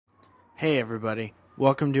Hey, everybody.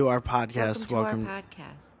 Welcome to our podcast. Welcome to our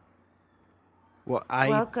podcast. Well, I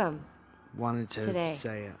Welcome wanted to today.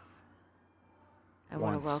 say it. I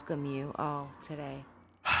want to welcome you all today.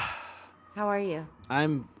 How are you?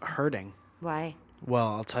 I'm hurting. Why? Well,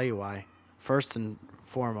 I'll tell you why. First and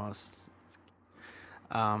foremost,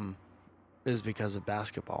 is because of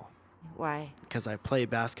basketball. Why? Because I play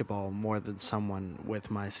basketball more than someone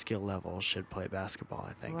with my skill level should play basketball,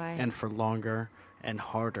 I think. Why? And for longer and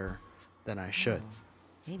harder than I should. Oh.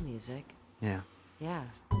 Hey, music. Yeah. Yeah.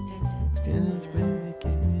 It's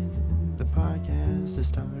begin. The podcast is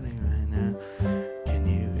starting right now. Can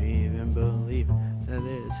you even believe that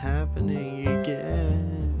it's happening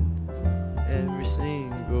again? Every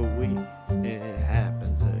single week it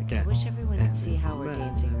happens again. I wish everyone could see how we're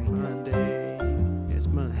dancing right now. Monday. It's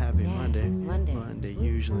happy Yeah, Monday. Monday. Monday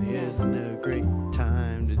usually isn't a great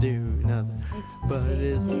time to do nothing. But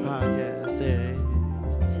it's the podcast day.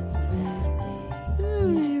 It's my Saturday.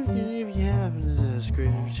 You can, if you have a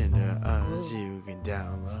subscription to us, you can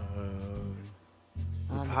download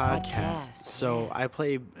the On the podcast. So yeah. I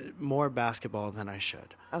play more basketball than I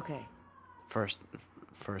should. Okay. First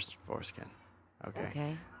foreskin. Okay.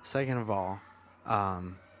 Okay. Second of all,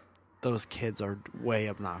 those kids are way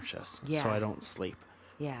obnoxious. So Yeah. I don't sleep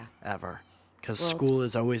Yeah. ever. Because Well, school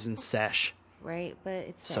is always in sesh. Right, but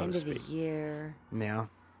it's the So end to of the speak. year. Yeah.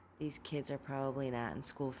 These kids are probably not in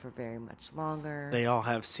school for very much longer. They all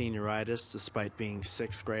have senioritis despite being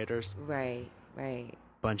sixth graders. Right.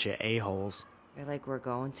 Bunch of a-holes. They're like, we're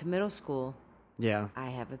going to middle school. Yeah. I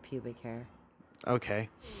have a pubic hair. Okay.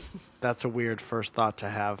 That's a weird first thought to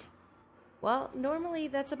have. Well, normally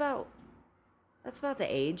that's about the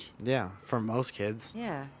age. Yeah, for most kids.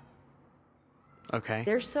 Yeah. Okay.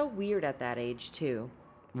 They're so weird at that age too.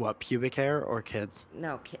 What, pubic hair or kids?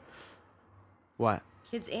 No, What?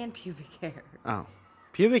 kids and pubic hair. Oh.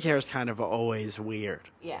 Pubic hair is kind of always weird,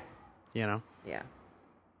 Yeah. you know? Yeah.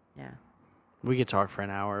 We could talk for an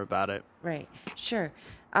hour about it. Right. Sure.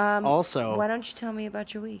 Also, why don't you tell me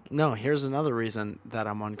about your week? no, here's another reason that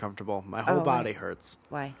I'm uncomfortable. My whole Oh, body right. hurts.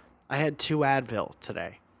 Why? I had 2 Advil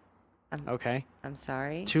today. Okay? I'm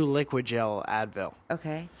sorry. 2 liquid gel Advil.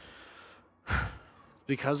 Okay.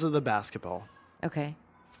 Because of the basketball. Okay.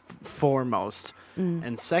 Foremost.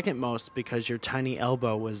 And second most because your tiny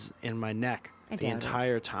elbow was in my neck I the doubt it.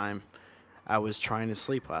 entire time I was trying to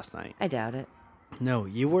sleep last night. I doubt it. No,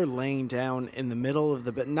 you were laying down in the middle of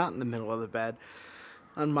the bed, not in the middle of the bed,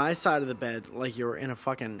 on my side of the bed, like you were in a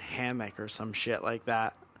fucking hammock or some shit like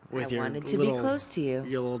that. With I your wanted to be little, close to you.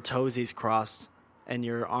 Your little toesies crossed and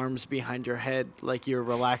your arms behind your head like you're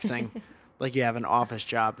relaxing, like you have an office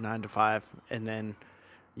job 9 to 5, and then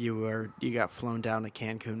you got flown down to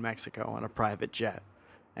Cancun, Mexico on a private jet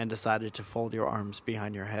and decided to fold your arms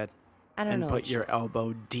behind your head I don't and know. put your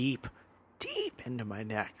elbow deep into my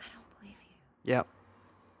neck. I don't believe Yep.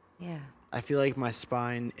 you. Yeah. I feel like my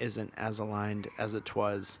spine isn't as aligned as it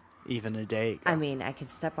was even a day ago. I mean, I can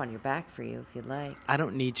step on your back for you if you'd like. I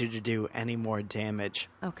don't need you to do any more damage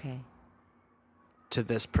Okay. to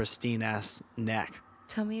this pristine-ass neck.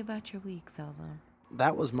 Tell me about your week, Feldon.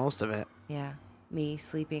 That was most of it. Yeah. Me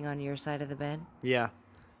sleeping on your side of the bed. Yeah.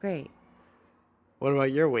 Great. What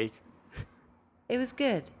about your week? It was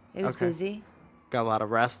good. It was Okay. busy. Got a lot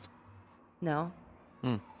of rest? No.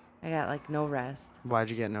 Hmm. I got like no rest. Why'd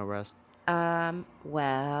you get no rest?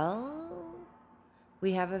 Well,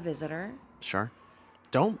 we have a visitor Sure.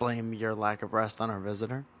 Don't blame your lack of rest on our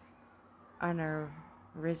visitor. on our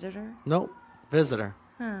visitor. Nope. Visitor.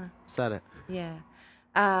 Huh. Said it. Yeah.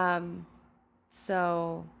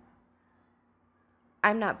 So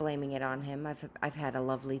I'm not blaming it on him. I've had a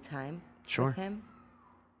lovely time Sure. with him.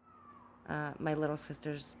 My little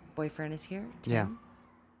sister's boyfriend is here, Tim, Yeah.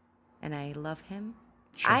 and I love him.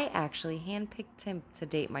 Sure. I actually handpicked him to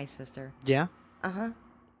date my sister. Yeah? Uh-huh.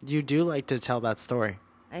 You do like to tell that story.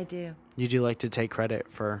 I do. You do like to take credit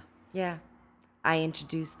for... Yeah. I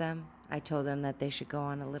introduced them. I told them that they should go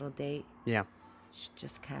on a little date. Yeah. Should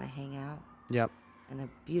just kind of hang out. Yep. And a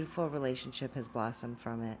beautiful relationship has blossomed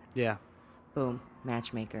from it. Yeah. Boom.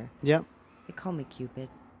 Matchmaker. Yep. They call me Cupid.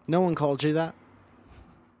 No one called you that.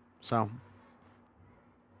 So,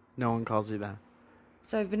 no one calls you that.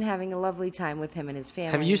 So I've been having a lovely time with him and his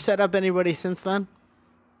family. Have you set up anybody since then?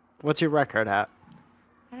 What's your record at?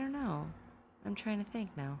 I don't know. I'm trying to think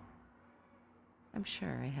now. I'm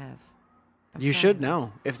sure I have. You should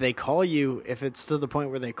know. If they call you, if it's to the point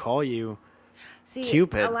where they call you See,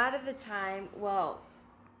 Cupid. a lot of the time, well,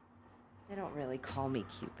 they don't really call me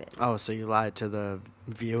Cupid. Oh, so you lied to the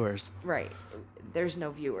viewers. Right. There's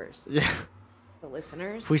no viewers. Yeah. The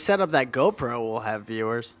listeners. If we set up that GoPro, we'll have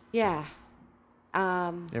viewers. Yeah.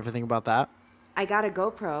 You ever think about that? I got a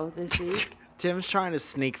GoPro this week. Tim's trying to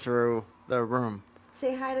sneak through the room.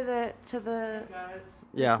 Say hi to the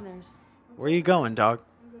Yeah. listeners. Where are you going, dog?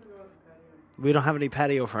 We don't have any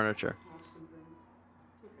patio furniture.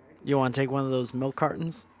 You want to take one of those milk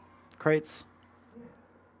crates?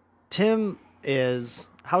 Tim is...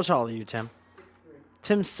 How tall are you, Tim? 6'3".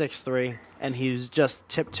 Tim's 6'3", and he's just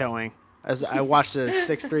tiptoeing. As I watched a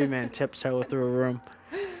 6'3" man tiptoe through a room.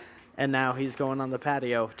 And now he's going on the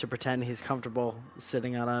patio to pretend he's comfortable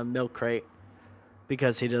sitting on a milk crate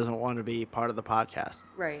because he doesn't want to be part of the podcast.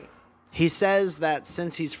 Right. He says that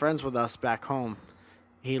since he's friends with us back home,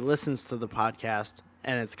 he listens to the podcast,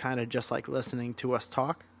 and it's kind of just like listening to us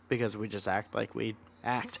talk because we just act like we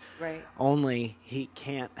act. Right. Only he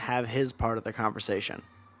can't have his part of the conversation.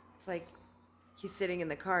 It's like he's sitting in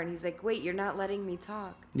the car and he's like, "Wait, you're not letting me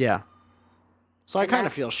talk." Yeah. So I And kind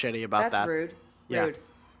of that's- feel shitty about that. That's rude. Yeah. Rude.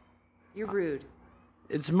 You're rude.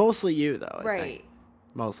 It's mostly you, though. I Right. think.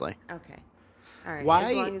 Mostly. Okay. All right. Why?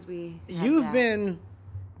 As long as we have You've that. been.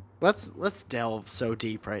 Let's delve so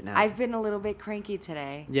deep right now. I've been a little bit cranky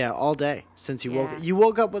today. Yeah, all day since you Yeah. You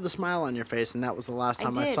woke up with a smile on your face, and that was the last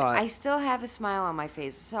time I did. saw it. I still have a smile on my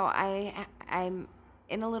face, so I'm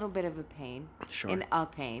in a little bit of a pain. Sure. In a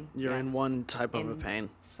pain. You're in yes. one type of a In pain.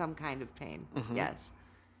 Some kind of pain. Mhm. Yes.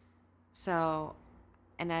 So,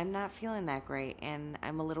 and I'm not feeling that great, and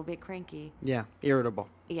I'm a little bit cranky. Yeah, irritable.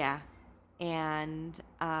 Yeah. And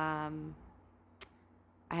I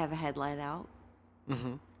have a headlight out,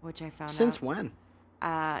 Mm-hmm. which I found Since out. when?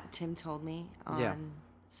 Tim told me on Yeah.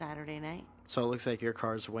 Saturday night. So it looks like your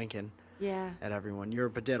car's winking Yeah. at everyone. You're a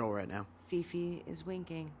padiddle right now. Fifi is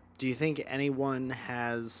winking. Do you think anyone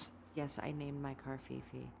has Yes, I named my car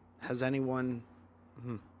Fifi. has anyone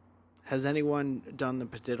done the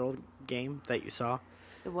padiddle game that you saw?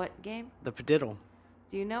 The what game? The padiddle.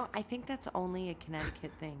 Do you know? I think that's only a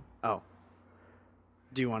Connecticut thing. Oh.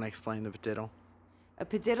 Do you want to explain the padiddle? A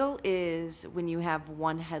padiddle is when you have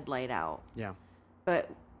one headlight out, Yeah. but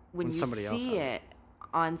when you somebody else see has it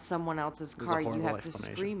on someone else's There's a car, you horrible have to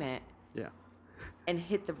explanation. scream it Yeah. and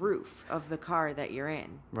hit the roof of the car that you're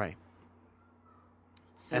in. Right.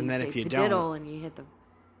 So And you then say if you padiddle don't- and you hit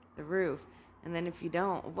the roof. And then if you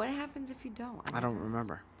don't, what happens if you don't? I don't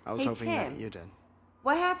remember. I was Hey, hoping that Tim. you did.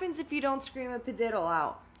 What happens if you don't scream a padiddle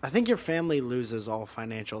out? I think your family loses all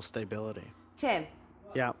financial stability. Tim.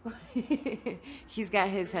 Yeah. He's got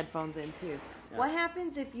his headphones in too. Yeah. What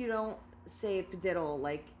happens if you don't say padiddle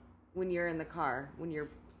like when you're in the car, when you're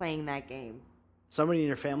playing that game? Somebody in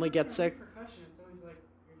your family gets sick? Repercussion. It's always like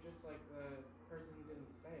you're just like the person who didn't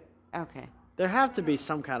say it. Okay. There have to be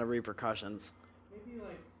some kind of repercussions. Maybe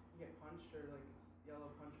like you get punched or like it's yellow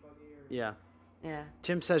punch buggy or Yeah. Yeah.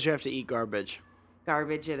 Tim says you have to eat garbage.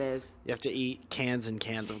 Garbage it is. You have to eat cans and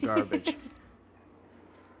cans of garbage.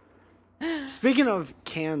 Speaking of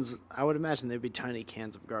cans, I would imagine they'd be tiny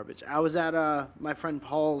cans of garbage. I was at my friend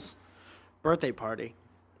Paul's birthday party,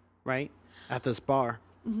 right? At this bar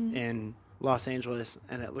in Los Angeles,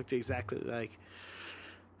 and it looked exactly like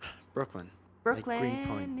Brooklyn. Brooklyn, like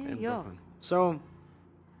Greenpoint New in York. Brooklyn. So,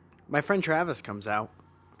 my friend Travis comes out,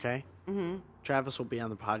 okay? Mm-hmm. Travis will be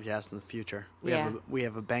on the podcast in the future. Yeah. We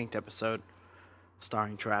have a banked episode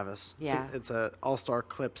starring Travis. Yeah. It's a all-star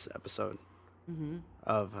clips episode Mm-hmm.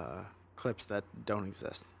 of clips that don't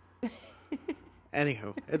exist.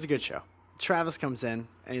 Anywho, it's a good show. Travis comes in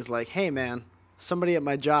and he's like, "Hey man, somebody at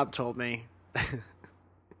my job told me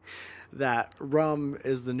that rum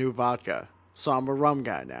is the new vodka, so I'm a rum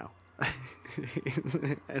guy now."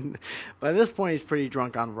 And by this point, he's pretty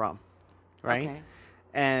drunk on rum, right? Okay.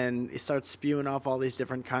 And he starts spewing off all these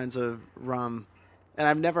different kinds of rum. And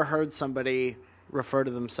I've never heard somebody refer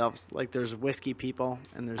to themselves like there's whiskey people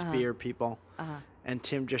and there's beer people. And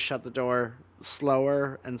Tim just shut the door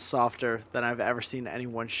slower and softer than I've ever seen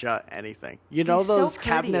anyone shut anything. You know He's so those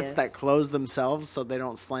cabinets courteous. that close themselves so they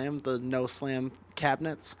don't slam, the no slam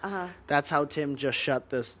cabinets? That's how Tim just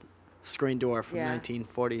shut this screen door from Yeah.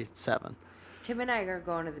 1947. Tim and I are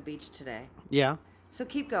going to the beach today. Yeah. So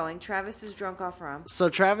keep going. Travis is drunk off rum. So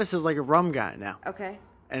Travis is like a rum guy now. Okay.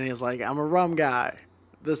 And he's like, I'm a rum guy.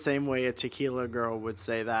 The same way a tequila girl would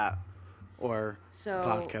say that. Or So-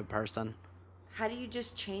 vodka person. How do you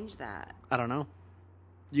just change that? I don't know.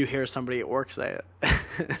 You hear somebody at work say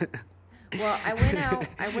it. Well, I went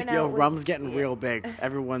out. Yo, with- rum's getting yeah. real big.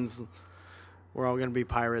 We're all going to be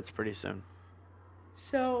pirates pretty soon.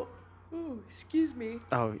 So, ooh, excuse me.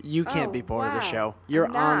 Oh, you can't be bored of the wow. show. You're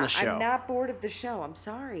I'm on not. the show. I'm not bored of the show. I'm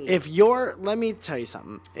sorry. Let me tell you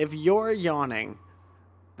something. If you're yawning,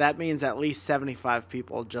 that means at least 75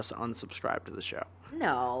 people just unsubscribe to the show.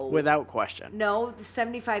 No. Without question. No, the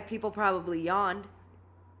 75 people probably yawned.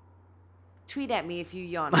 Tweet at me if you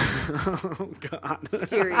yawn. Oh, God.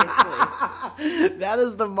 Seriously. That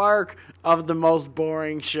is the mark of the most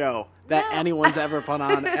boring show that No. anyone's ever put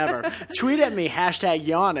on, ever. Tweet at me,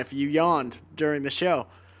 #yawn, if you yawned during the show.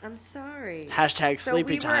 I'm sorry. # So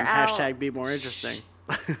sleepy we were time, out- #be more interesting.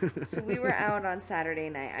 So we were out on Saturday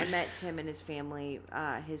night. I met Tim and his family.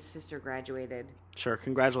 His sister graduated. Sure,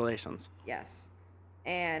 congratulations. Yes.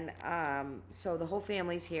 And so the whole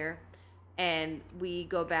family's here. And we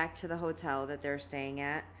go back to the hotel that they're staying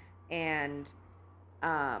at. And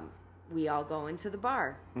we all go into the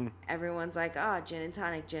bar. Everyone's like, oh, gin and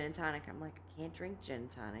tonic, gin and tonic. I'm like, I can't drink gin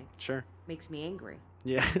and tonic. Sure. Makes me angry.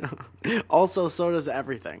 Yeah. Also, so does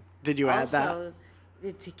everything. Did you add that? Also,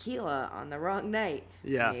 the tequila on the wrong night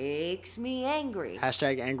Yeah. makes me angry. #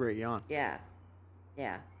 angry yawn. Yeah.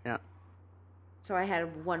 Yeah. Yeah. So I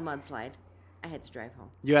had 1 mudslide. I had to drive home.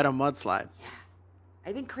 You had a mudslide. Yeah.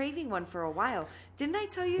 I've been craving one for a while. Didn't I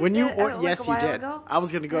tell you When you that, like yes, a you while did. ago? I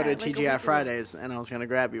was going to go Yeah, to like a week TGI ago. Fridays, and I was going to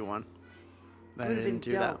grab you one. But I Would've didn't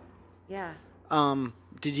been do dope. Yeah. that.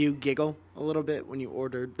 Did you giggle a little bit when you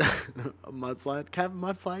ordered a mudslide? Can I have a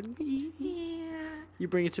mudslide? Yeah. You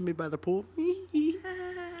bring it to me by the pool? Hi.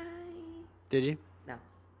 Did you? No.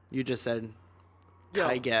 You just said, Yo,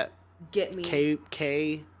 I get Get me. KYIGET.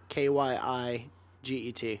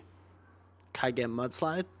 Can I get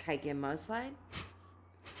mudslide? Can I get mudslide?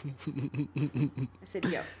 I said,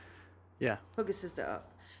 yo, Yeah. hook a sister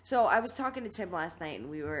up. So I was talking to Tim last night,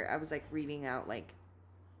 and I was like reading out like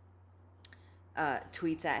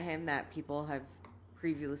tweets at him that people have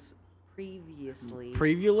previously Previously?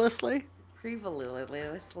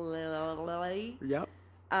 Yep.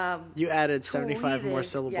 You added 75 more tweeted-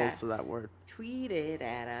 syllables yeah. to that word. tweeted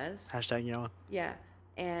at us. # yawn. Yeah,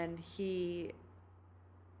 and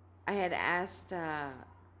I had asked, I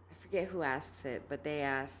forget who asks it, but they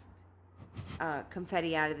asked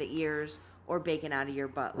confetti out of the ears or bacon out of your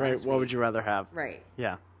butt. Right. last What week. would you rather have? Right.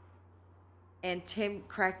 Yeah. And Tim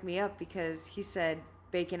cracked me up because he said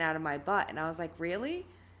bacon out of my butt, and I was like, really?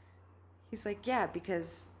 He's like, yeah,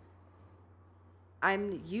 because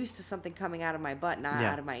I'm used to something coming out of my butt, not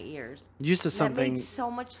Yeah. out of my ears. Used to And something. that made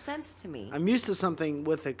so much sense to me. I'm used to something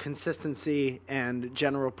with the consistency and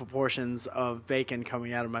general proportions of bacon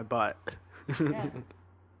coming out of my butt. Yeah.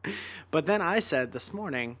 But then I said this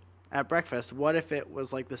morning at breakfast, what if it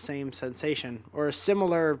was like the same sensation or a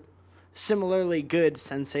similarly good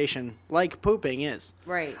sensation like pooping is?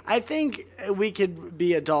 Right. I think we could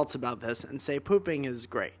be adults about this and say pooping is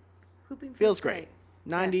great. Pooping Feels great.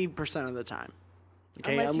 90% of the time.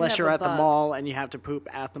 Okay, Unless you unless have you're a at the bug. mall and you have to poop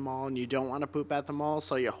at the mall and you don't want to poop at the mall,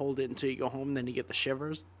 so you hold it until you go home, then you get the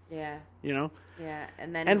shivers, Yeah. you know? Yeah.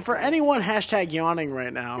 And then And it's for like- anyone # yawning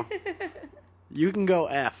right now, you can go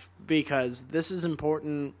F because this is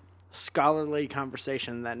important scholarly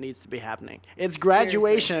conversation that needs to be happening. It's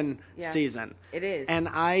graduation Yeah. season. It is. And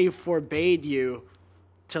I forbade you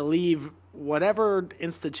to leave whatever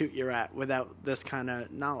institute you're at without this kind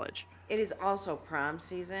of knowledge. It is also prom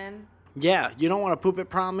season. Yeah, you don't want to poop at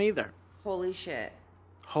prom either. Holy shit.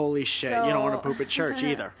 Holy shit, you don't want to So- poop at church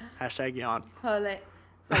either. # yawn. Holy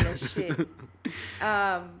shit.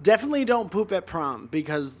 Definitely don't poop at prom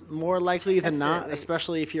because more likely than not, Definitely.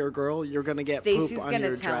 especially if you're a girl, you're going to get Stacy's poop on gonna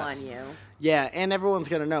your tell dress. on you. Yeah, and everyone's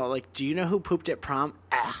going to know. Like, do you know who pooped at prom?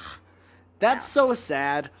 Ugh. That's so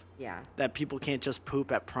sad Yeah. that people can't just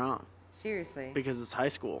poop at prom Seriously. because it's high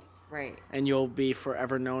school. Right. And you'll be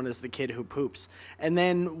forever known as the kid who poops. And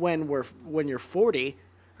then when you're 40,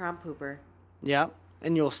 Prom pooper. yeah,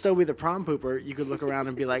 and you'll still be the prom pooper, you could look around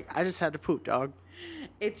and be like, I just had to poop, dog.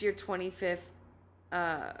 It's your 25th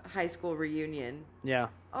high school reunion. Yeah.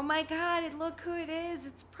 Oh my god, look who it is.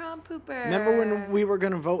 It's prom pooper. Remember when we were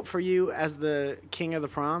going to vote for you as the king of the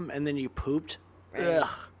prom and then you pooped? Right. Ugh.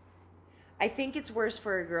 I think it's worse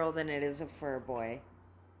for a girl than it is for a boy.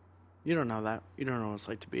 You don't know that. You don't know what it's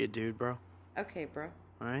like to be a dude, bro. Okay, bro.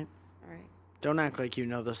 All right? All right. Don't act like you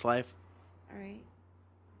know this life, All right.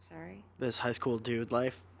 Sorry. this high school dude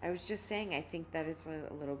life. I was just saying, I think that it's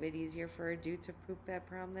a little bit easier for a dude to poop at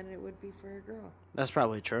prom than it would be for a girl. That's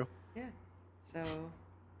probably true. Yeah. So,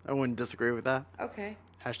 I wouldn't disagree with that. okay.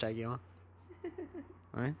 # yawn.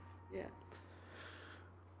 All right? Yeah.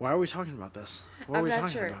 Why are we talking about this? What are I'm we not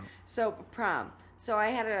talking sure. about? So, prom. So, I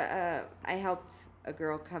helped a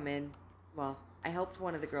girl come in. Well, I helped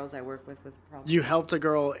one of the girls I work with prom. You helped a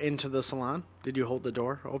girl into the salon? Did you hold the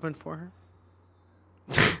door open for her?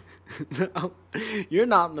 No. You're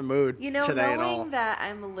not in the mood You know, today at all. knowing that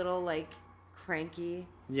I'm a little, like, cranky.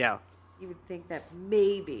 Yeah. you would think that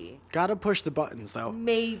maybe Gotta push the buttons, though.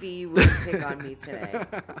 maybe you wouldn't pick on me today.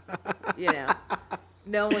 You know,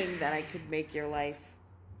 knowing that I could make your life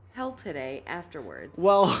hell today afterwards.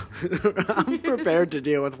 Well, I'm prepared to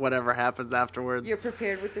deal with whatever happens afterwards. You're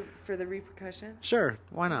prepared for the repercussions? Sure,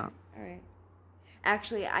 why not? All right.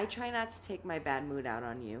 Actually, I try not to take my bad mood out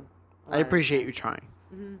on you. I appreciate you trying.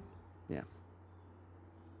 Mm-hmm. Yeah.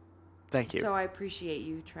 Thank you. So I appreciate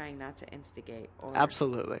you trying not to instigate. Or...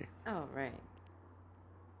 Absolutely. Oh, right.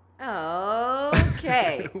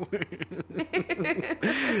 Okay.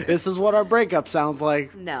 This is what our breakup sounds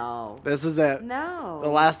like. No. This is it. No. The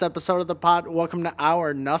last episode of the pod. Welcome to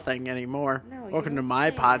our nothing anymore. No, you Welcome to don't my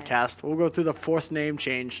say it. podcast. We'll go through the 4th name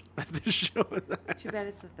change that this show is. Too bad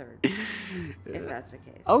it's the 3rd. If that's the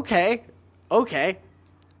case. Okay.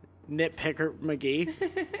 Nitpicker McGee.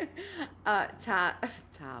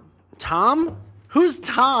 Tom. Tom? Who's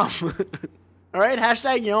Tom? All right,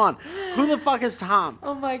 hashtag yawn. Who the fuck is Tom?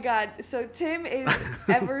 Oh my God. So Tim is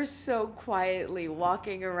ever so quietly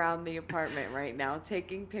walking around the apartment right now,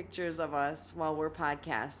 taking pictures of us while we're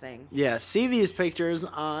podcasting. Yeah, see these pictures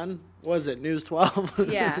on, was it, News 12?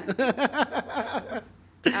 Yeah.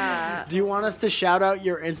 Do you want us to shout out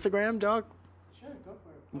your Instagram, dog? Sure, go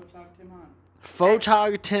for it. Photog Tim Hahn.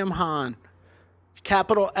 Photog Tim Hahn.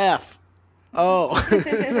 Capital F. Oh.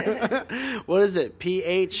 What is it?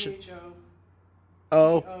 P-H? P-H-O-O-G.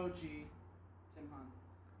 O. Tim Hahn.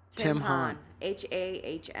 Tim Hahn.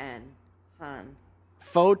 H-A-H-N. Han.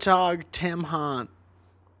 Photog Tim Hahn.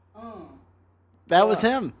 Oh. That was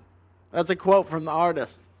him. That's a quote from the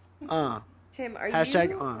artist. Tim, are Hashtag,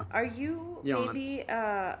 you are you yawn. maybe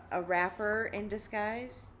a rapper in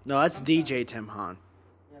disguise? No, that's DJ Tim Hahn.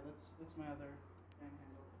 Yeah, that's my other fan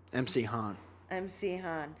handle. MC Hahn. MC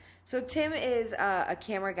Han. So Tim is a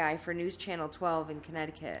camera guy for News Channel 12 in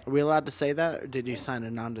Connecticut. Are we allowed to say that, or did you sign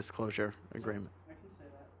a non-disclosure agreement? I can say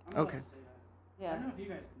that. I'm allowed Okay. to say that. I Yeah, don't know if you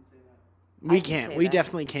guys can say that. We can can't. say We that.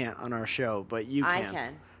 definitely can't on our show, but you can. I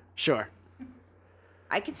can. Sure.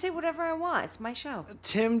 I can say whatever I want. It's my show.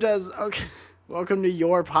 Tim does. Okay. Welcome to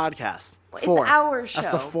your podcast. It's our show.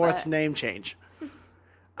 That's the 4th but- name change.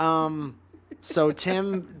 So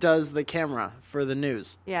Tim does the camera for the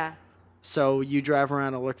news. Yeah. So you drive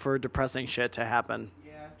around and look for depressing shit to happen.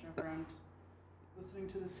 Yeah, jump around listening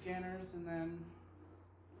to the scanners and then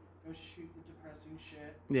go shoot the depressing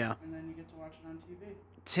shit. Yeah. And then you get to watch it on TV.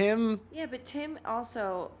 Tim. Yeah, but Tim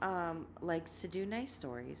also likes to do nice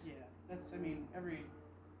stories. Yeah, that's, I mean, every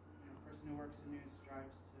person who works in news strives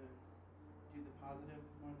to do the positive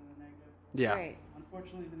more than the negative. Yeah. Right.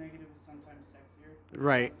 Unfortunately, the negative is sometimes sexier than the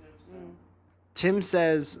Right. positive, so. Tim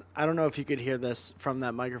says, I don't know if you could hear this from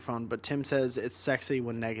that microphone, but Tim says it's sexy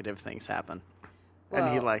when negative things happen. And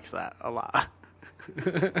he Well- likes that a lot.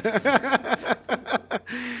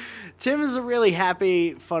 Tim is a really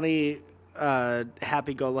happy, funny,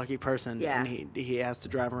 happy-go-lucky person. Yeah. And he has to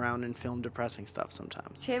drive around and film depressing stuff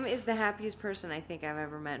sometimes. Tim is the happiest person I think I've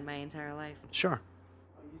ever met in my entire life. Sure.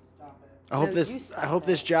 Oh, you stop it. I hope No, you this stop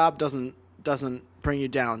this it. job doesn't bring you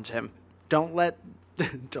down, Tim. Don't let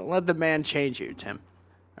the man change you, Tim.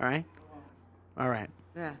 All right? All right.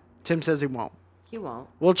 Yeah. Tim says he won't. He won't.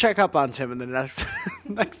 We'll check up on Tim in the next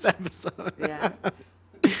next episode. Yeah.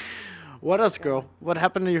 What else, girl? What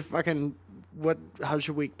happened to your fucking how's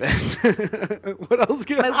your week been? What else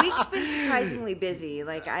My week's been surprisingly busy.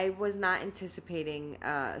 Like I was not anticipating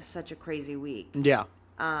such a crazy week. Yeah.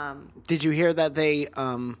 Um, Did you hear that they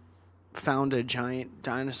found a giant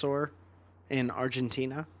dinosaur in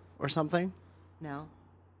Argentina or something? no,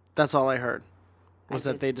 That's all I heard. Was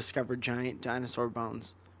I that did- they discovered giant dinosaur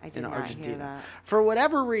bones I did in not Argentina. hear that. For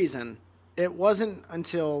whatever reason, it wasn't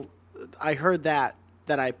until I heard that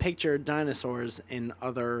I pictured dinosaurs in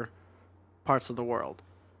other parts of the world.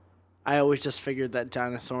 I always just figured that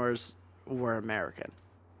dinosaurs were American.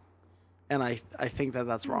 And I think that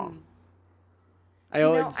that's wrong. I You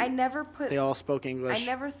know, always I never put. they all spoke English. I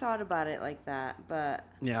never thought about it like that, but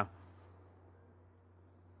Yeah.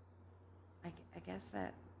 I guess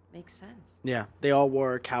that makes sense. Yeah, they all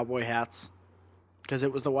wore cowboy hats because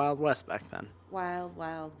it was the Wild West back then. Wild,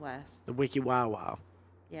 Wild West. The Wiki Wow Wow.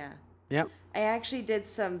 Yeah. Yep. I actually did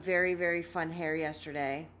some very, very fun hair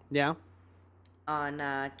yesterday Yeah. on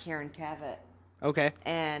Karen Cavett. Okay.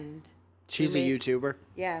 And She's we a made- YouTuber.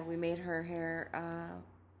 Yeah, we made her hair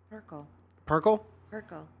purple. Perkle?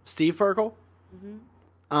 Purple. Steve Perkle?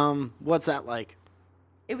 Mm-hmm. What's that like?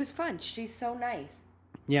 It was fun. She's so nice.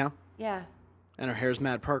 Yeah. Yeah. And her hair's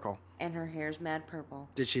mad purple. And her hair's mad purple.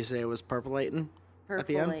 Did she say it was purpleating? Purple. At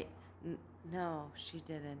the end? like- no, she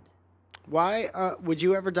didn't. Why would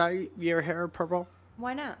you ever dye your hair purple?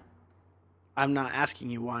 Why not? I'm not asking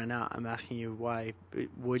you why not. I'm asking you why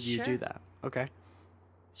would you Sure. do that? Okay.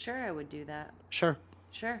 Sure, I would do that. Sure.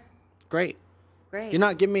 Sure. Great. Great. You're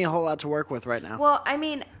not giving me a whole lot to work with right now. Well, I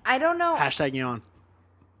mean, I don't know. Hashtag yawn.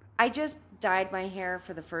 I just dyed my hair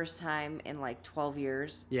for the first time in like 12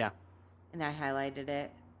 years, Yeah. and I highlighted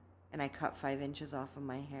it, and I cut 5 inches off of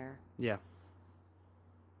my hair. Yeah.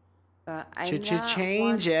 But I'm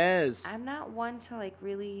Changes. I'm not one to like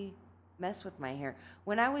really mess with my hair.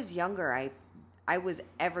 When I was younger, I was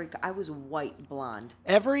white blonde.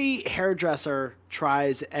 Every hairdresser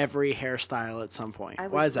tries every hairstyle at some point. I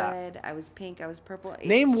was Why is that? red, I was pink, I was purple.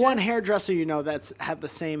 Name It's one just- hairdresser you know that's had the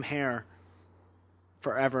same hair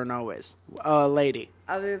forever and always. A lady.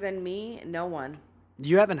 Other than me, no one.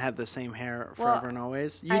 You haven't had the same hair Well, forever and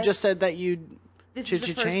always. You I've- just said that you This is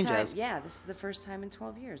the first changes. time. Yeah, this is the first time in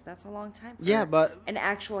 12 years. That's a long time. For Yeah, but an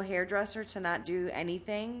actual hairdresser to not do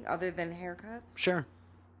anything other than haircuts. sure.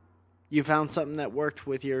 You found something that worked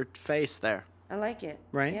with your face there. I like it.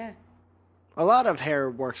 Right? Yeah. A lot of hair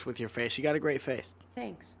works with your face. You got a great face.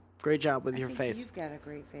 Thanks. Great job with I your think face. You've got a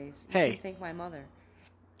great face. You Hey. can thank my mother.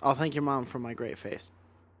 I'll thank your mom for my great face.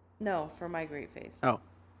 No, for my great face. Oh,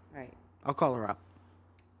 Right. I'll call her up.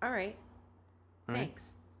 All right. All right?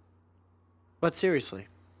 Thanks. But seriously.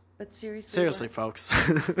 But seriously. Seriously, what? folks.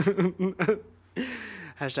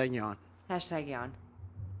 Hashtag yawn. Hashtag yawn.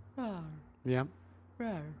 Yeah.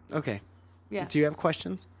 Okay. Yeah. Do you have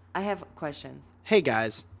questions? I have questions. Hey,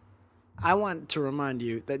 guys. I want to remind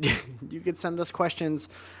you that you can send us questions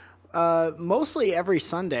mostly every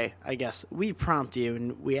Sunday, I guess. We prompt you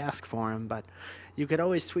and we ask for them, but you could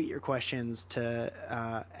always tweet your questions to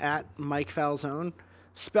at Mike Falzone,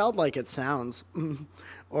 spelled like it sounds,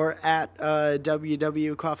 or at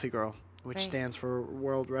WW Coffee Girl, which Right. stands for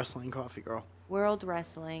World Wrestling Coffee Girl. World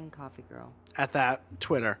Wrestling Coffee Girl. At that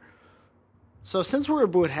Twitter. So since we're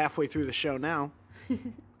about halfway through the show now,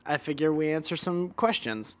 I figure we answer some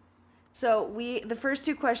questions. So the first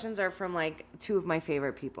 2 questions are from like 2 of my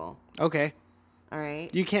favorite people. Okay. All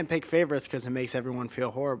right. You can't pick favorites because it makes everyone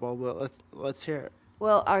feel horrible, but let's hear it.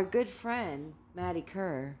 Well, our good friend Maddie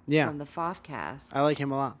Kerr Yeah. from the Fofcast I like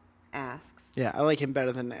him a lot. asks. Yeah, I like him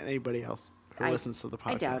better than anybody else who listens to the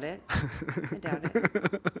podcast. I doubt it. I doubt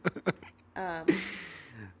it.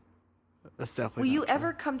 That's definitely Will you not true.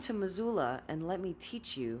 ever come to Missoula and let me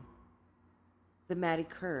teach you the Maddie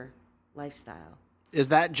Kerr lifestyle? Is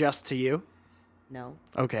that just to you? No.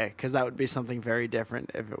 Okay, because that would be something very different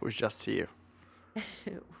if it was just to you.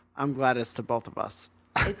 I'm glad it's to both of us.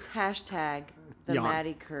 It's hashtag the Yawn.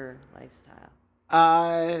 Maddie Kerr lifestyle.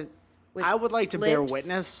 With I would like to bear lips,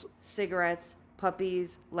 witness. Cigarettes,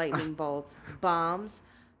 puppies, lightning bolts, bombs,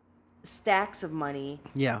 stacks of money,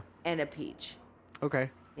 Yeah. and a peach.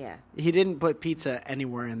 Okay. Yeah. He didn't put pizza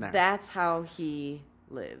anywhere in there. That's how he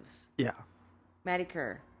lives. Yeah. Maddie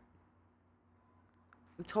Kerr.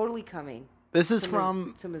 I'm totally coming. This is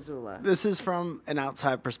to Missoula. This is from an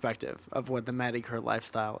outside perspective of what the Maddie Kerr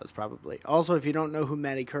lifestyle is probably. Also, if you don't know who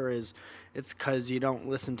Maddie Kerr is, it's because you don't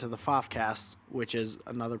listen to the Fofcast, which is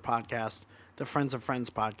another podcast, the Friends of Friends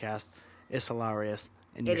podcast. It's hilarious,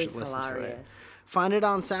 and you It should is listen to it. hilarious. Find it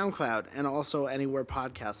on SoundCloud and also anywhere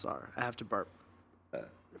podcasts are. I have to burp.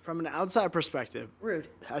 From an outside perspective, Rude.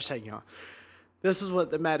 hashtag yawn. This is what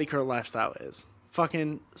the Maddie Kerr lifestyle is.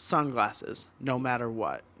 Fucking sunglasses, no matter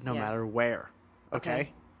what, no Yeah. matter where. Okay?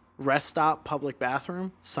 Okay. Rest stop, public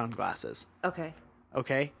bathroom, sunglasses. Okay.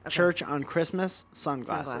 Okay? Church on Christmas,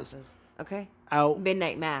 sunglasses. Sunglasses. Okay. Out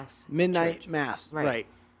Midnight mass. midnight Church. mass. Right.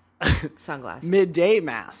 Right. Sunglasses. Midday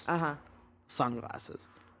mass. Uh-huh. Sunglasses.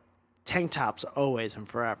 Tank tops always and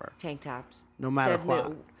forever. Tank tops. No matter Dead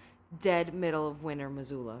what. Dead middle of winter,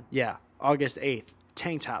 Missoula. Yeah. August 8th.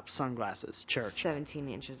 Tank tops, sunglasses, church. 17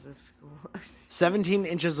 inches of school. 17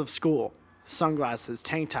 inches of school, sunglasses,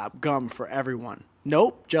 tank top, gum for everyone.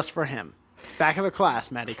 Nope, just for him. Back of the class,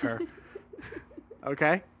 Maddie Kerr.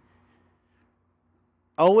 Okay?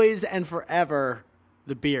 Always and forever,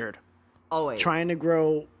 the beard. Always. Trying to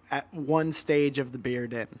grow at one stage of the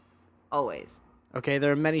beard in. Always. Okay,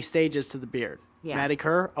 there are many stages to the beard. Yeah. Maddie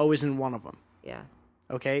Kerr, always in one of them. Yeah.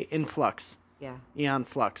 Okay, in flux. Yeah. Eon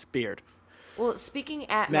flux, beard. Well, speaking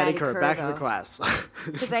at Maddie Maddie Kerr, back of the though, class.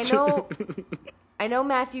 because I know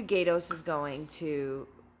Matthew Gatos is going to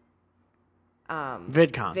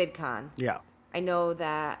VidCon. VidCon. Yeah. I know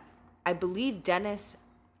that I believe Dennis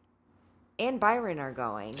and Byron are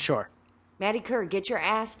going. Sure. Maddie Kerr, get your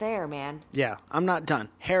ass there, man. Yeah, I'm not done.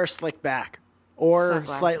 Hair slicked back or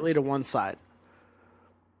Sunglasses. slightly to one side.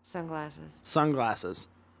 Sunglasses Sunglasses.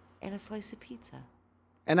 and a slice of pizza.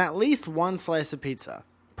 And at least one slice of pizza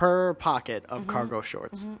per pocket of cargo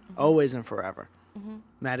shorts. Always and forever.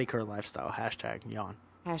 Maddie Kerr lifestyle. Hashtag yawn.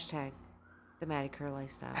 Hashtag the Maddie Kerr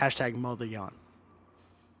lifestyle. Hashtag mow the yawn.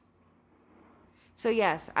 So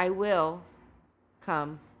yes, I will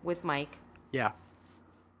come with Mike. Yeah.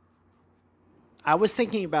 I was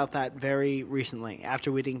thinking about that very recently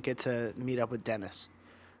after we didn't get to meet up with Dennis.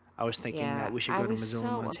 I was thinking Yeah, that we should I go to was Missoula,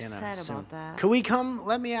 so Montana upset soon. about that. Could we come?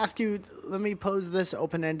 Let me pose this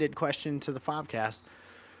open-ended question to the Fobcast.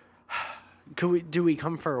 Do we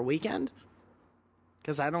come for a weekend?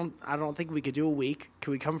 Because I don't think we could do a week.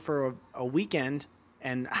 Could we come for a weekend?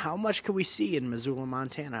 And how much could we see in Missoula,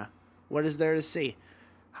 Montana? What is there to see?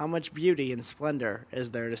 How much beauty and splendor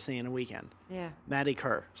is there to see in a weekend? Yeah. Maddie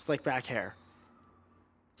Kerr, slick back hair,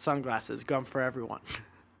 sunglasses, gum for everyone,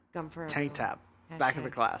 Come for tank everyone. top, back of the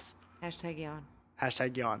Hashtag- class. Hashtag yawn.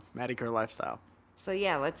 Hashtag yawn, Maddie Kerr lifestyle. So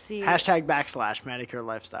yeah, let's see. Hashtag / Maddie Kerr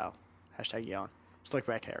lifestyle. Hashtag yawn, slick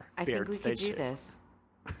back hair, I beard, think we stage could do 2. this.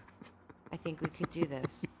 I think we could do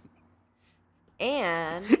this.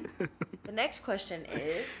 And the next question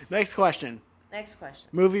is. Next question. Next question.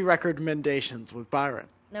 Movie recommendations with Byron.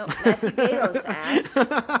 No, Matthew Gatos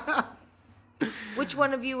asks, which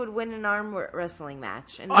one of you would win an arm wrestling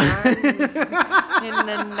match? In an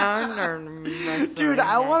arm wrestling Dude,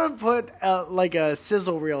 I match. want to put like a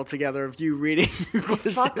sizzle reel together of you reading your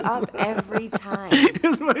question. Fuck up every time.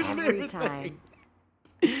 It's my Every favorite time.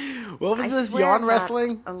 thing. What was I this, swear yawn I'm not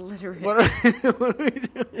wrestling? illiterate. What are we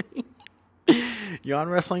doing? Yawn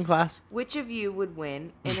wrestling class? Which of you would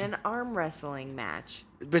win in an arm wrestling match?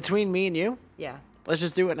 Between me and you? Yeah. Let's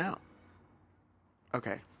just do it now.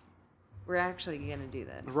 Okay. We're actually going to do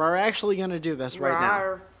this. We're actually going to do this right now.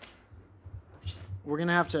 Rawr. We're going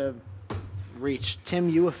to have to reach. Tim,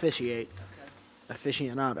 you officiate.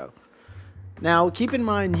 Aficionado. Now, keep in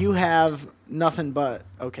mind, you have nothing but...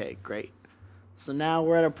 Okay, great. So now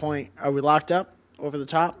we're at a point... Are we locked up? Over the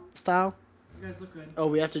top style? You guys look good. Oh,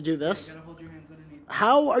 we have to do You this? gotta hold your hands underneath.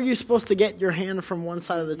 How are you supposed to get your hand from one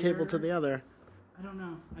side of the table to the other? I don't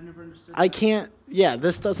know. I never understood. I that. can't... Yeah,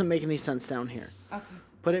 this doesn't make any sense down here. Okay.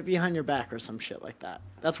 Put it behind your back or some shit like that.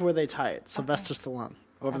 That's where they tie it. Sylvester Stallone.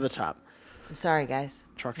 Over the top. I'm sorry, guys.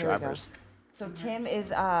 Truck Here we go. drivers. So Tim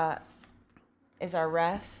is our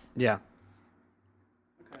ref. Yeah.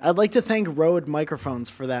 I'd like to thank Rode Microphones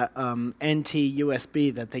for that NT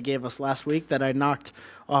USB that they gave us last week that I knocked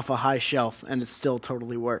off a high shelf, and it still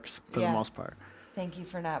totally works for the Yeah. most part. Thank you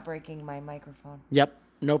for not breaking my microphone. Yep,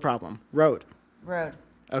 no problem. Rode. Road.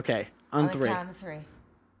 Okay, on the 3. count of 3.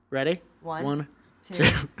 Ready? One, 1, two.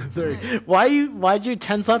 2, 3. Why'd you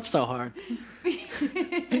tense up so hard?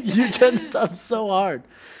 You tensed up so hard.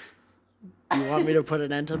 You want me to put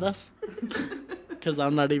an end to this? Because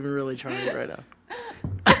I'm not even really trying right now.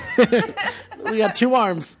 We got 2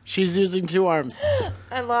 arms. She's using 2 arms.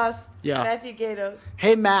 I lost. Yeah. Matthew Gatos.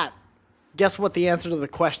 Hey, Matt, guess what the answer to the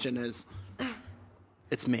question is?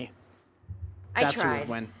 It's me. That's who I would tried.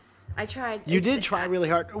 win. I tried. You It's- did try really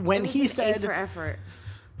hard. When it was he an A said, for effort.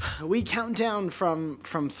 we count down from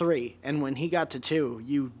 3, and when he got to 2,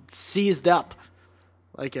 you seized up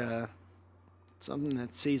like something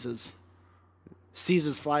that seizes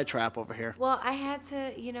fly trap over here. Well, I had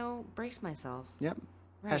to, brace myself. Yep.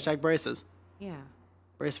 Right. Hashtag braces. Yeah.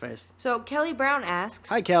 Brace face. So Kelly Brown asks.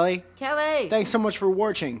 Hi, Kelly. Kelly. Thanks so much for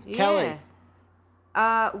watching. Yeah. Kelly.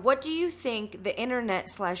 What do you think the internet /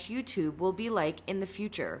 YouTube will be like in the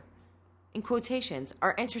future? In quotations,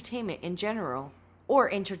 our entertainment in general,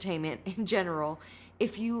 or entertainment in general,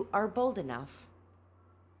 if you are bold enough.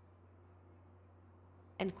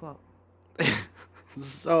 End quote.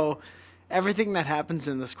 So, everything that happens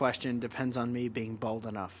in this question depends on me being bold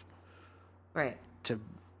enough Right. to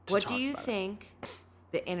What talk do you about it. think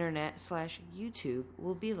the internet / YouTube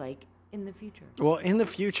will be like in the future? Well, in the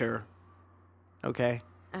future, okay,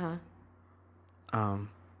 Uh-huh.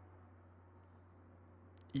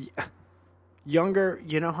 Younger,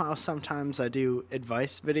 you know how sometimes I do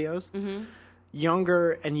advice videos? Mm-hmm.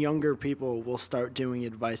 Younger and younger people will start doing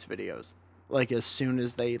advice videos, like as soon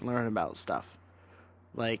as they learn about stuff.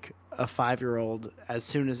 Like a 5-year-old, as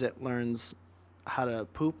soon as it learns how to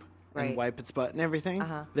poop Right. and wipe its butt and everything,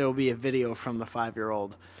 Uh-huh. there will be a video from the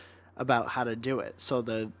 5-year-old about how to do it. So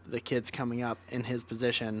the kid's coming up in his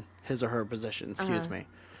position, his or her position, excuse me.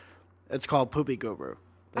 It's called Poopy Guru.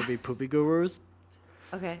 There'll be Poopy Gurus.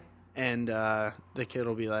 Okay. And the kid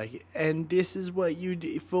will be like, and this is what you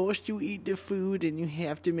do. First you eat the food, and you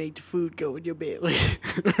have to make the food go in your belly.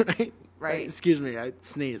 Right? Excuse me, I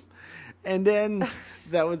sneezed. And then,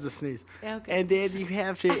 that was a sneeze. Yeah, okay. And then you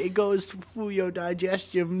have to, it goes through your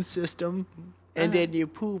digestion system, and then you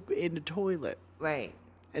poop in the toilet. Right.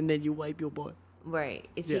 And then you wipe your butt. Right.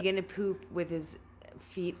 Is Yeah. he going to poop with his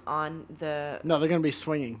feet on the... No, they're going to be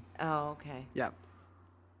swinging. Oh, okay. Yeah.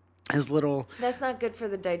 His little... That's not good for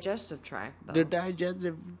the digestive tract, though. The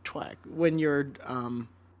digestive tract. When your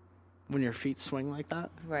feet swing like that.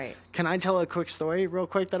 Right. Can I tell a quick story real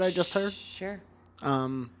quick that I just heard? Sure.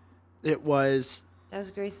 It was... That was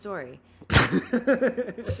a great story.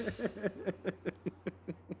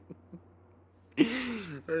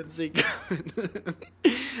 Let's see.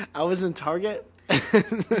 I was in Target. There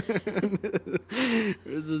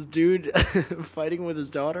was this dude fighting with his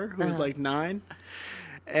daughter who was like 9.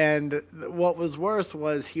 And what was worse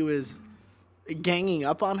was he was ganging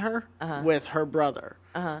up on her with her brother,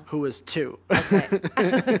 who was 2.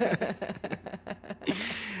 Okay.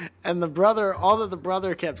 And the brother, all that the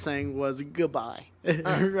brother kept saying was goodbye,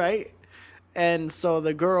 right? And so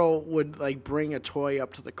the girl would like bring a toy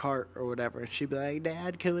up to the cart or whatever, and she'd be like,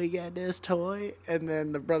 "Dad, can we get this toy?" And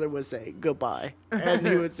then the brother would say goodbye, and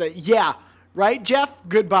he would say, "Yeah, right, Jeff,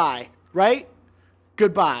 goodbye, right,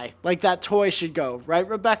 goodbye." Like that toy should go, right,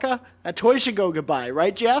 Rebecca? That toy should go goodbye,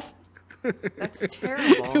 right, Jeff? That's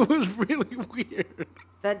terrible. It was really weird.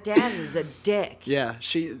 That dad is a dick. Yeah,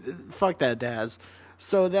 fuck that, Daz.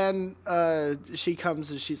 So then she comes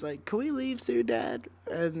and she's like, "Can we leave soon, Dad?"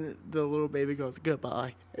 And the little baby goes,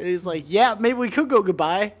 "Goodbye." And he's like, "Yeah, maybe we could go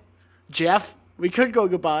goodbye, Jeff. We could go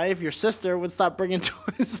goodbye if your sister would stop bringing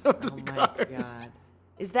toys up to Oh the my car." God.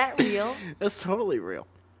 Is that real? That's totally real.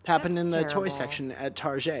 Happened That's in the toy terrible. section at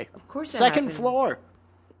Target. Of course it Second happened. floor.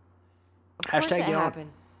 Of course Hashtag it yawn.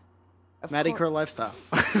 happened. Of Maddie cour- Kerr lifestyle.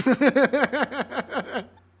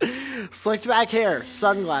 Slicked back hair,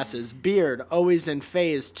 sunglasses, beard, always in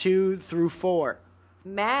phase 2 through 4.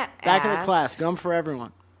 Matt Back in the asks, class, gum for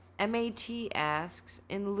everyone. MAT asks,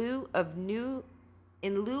 in lieu of the new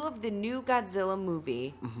Godzilla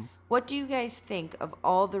movie, what do you guys think of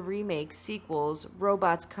all the remakes, sequels,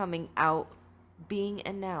 robots coming out being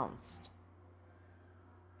announced?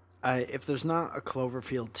 If there's not a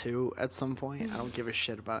Cloverfield 2 at some point, I don't give a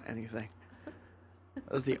shit about anything.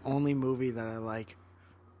 That was the only movie that I like.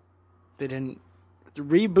 They didn't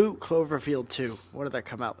reboot Cloverfield 2. What did that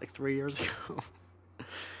come out, like 3 years ago?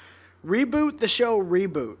 Reboot the show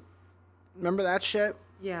Reboot. Remember that shit?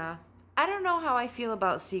 Yeah. I don't know how I feel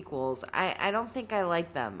about sequels. I don't think I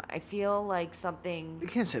like them. I feel like something... You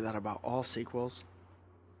can't say that about all sequels.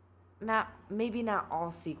 Maybe not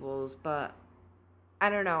all sequels, but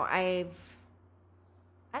I don't know. I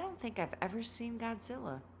don't think I've ever seen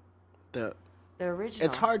Godzilla. The original.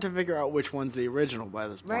 It's hard to figure out which one's the original by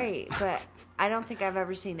this point. Right, but I don't think I've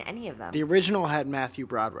ever seen any of them. The original had Matthew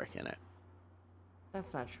Broderick in it.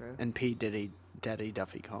 That's not true. And P. Daddy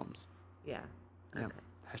Duffy Combs. Yeah. Yeah. Okay.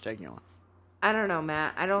 Hashtag yawn. I don't know,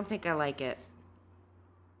 Matt. I don't think I like it.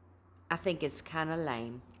 I think it's kind of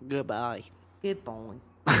lame. Goodbye. Good boy.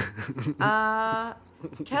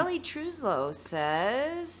 Kelly Truslow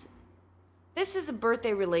says, this is a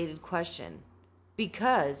birthday-related question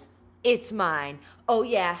because it's mine. Oh,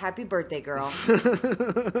 yeah. Happy birthday, girl.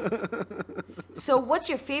 So what's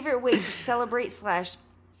your favorite way to celebrate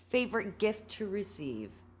 / favorite gift to receive?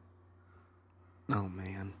 Oh,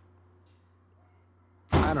 man.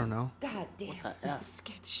 I don't know. God damn. the F? It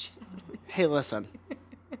scared the shit out of me. Hey, listen.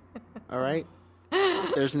 All right?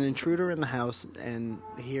 There's an intruder in the house, and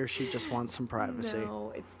he or she just wants some privacy.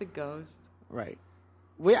 No, it's the ghost. Right.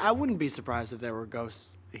 I wouldn't be surprised if there were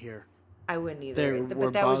ghosts here. I wouldn't either. There But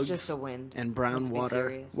were that bugs was just the wind. and brown Let's be water.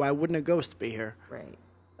 serious. Why wouldn't a ghost be here? Right.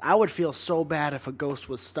 I would feel so bad if a ghost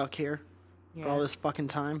was stuck here Yeah. for all this fucking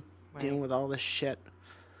time, dealing Right. with all this shit.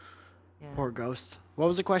 Yeah. Poor ghost. What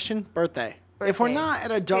was the question? Birthday. If we're Birthday. not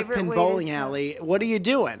at a duck Favorite pin way to bowling ce- alley, what are you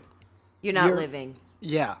doing? You're not You're- living.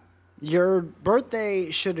 Yeah. Your birthday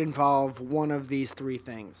should involve one of these 3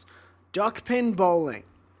 things. Duck pin bowling,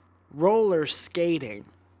 roller skating,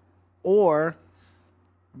 or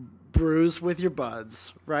brews with your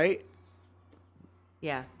buds, right?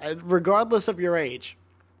 Yeah. Regardless of your age.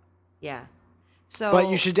 Yeah. So, But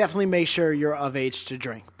you should definitely make sure you're of age to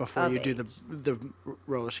drink before Of you do age. the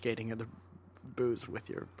roller skating or the booze with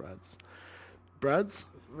your buds. Buds?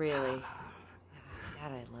 really.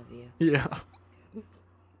 God, I love you. Yeah.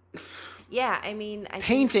 Yeah, I mean, I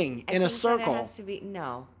Painting think, in I a think circle. That it has to be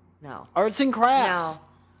no. Arts and crafts.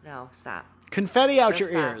 No, stop. Confetti out Just your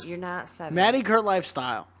stop. ears. You're not 7. Maddie Kurt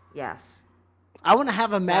lifestyle. Yes. I want to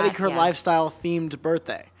have a Maddie That, Kurt yes. lifestyle themed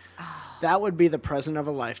birthday. That would be the present of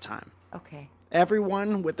a lifetime. Okay.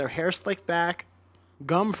 Everyone with their hair slicked back,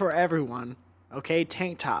 gum for everyone, okay?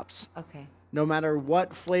 Tank tops. Okay. No matter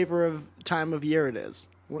what flavor of time of year it is.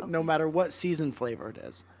 No matter what season flavor it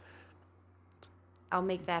is. I'll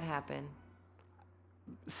make that happen.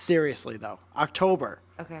 Seriously, though. October.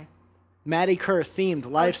 Okay. Maddie Kerr themed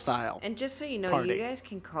lifestyle. And just so you know, Party. you guys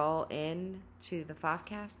can call in to the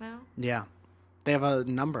Fofcast now. Yeah. They have a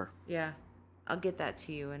number. Yeah. I'll get that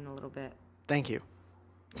to you in a little bit. Thank you.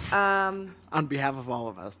 Um, On behalf of all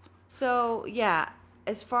of us. so yeah,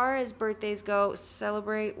 as far as birthdays go,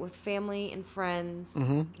 celebrate with family and friends.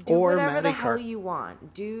 Mm-hmm. Do Or whatever the Maddie hell Kerr. you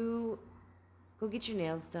want. Go get your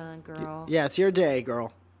nails done, girl. Yeah, it's your day,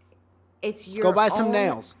 girl. It's your Go buy some own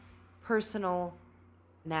nails. personal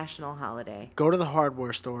national holiday. Go to the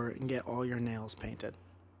hardware store and get all your nails painted.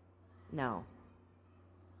 No.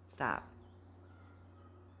 Stop.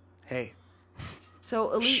 Hey,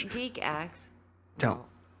 So Elite Geek asks, don't.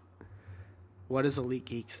 What does Elite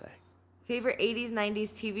Geek say? favorite 80s,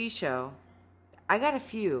 90s TV show? I got a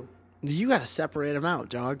few. You got to separate them out,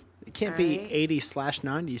 dog. It can't be Alright.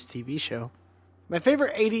 80s/90s TV show. My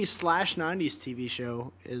favorite 80s/90s TV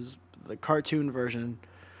show is the cartoon version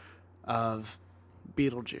of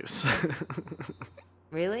Beetlejuice.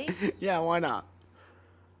 Really? Yeah, why not?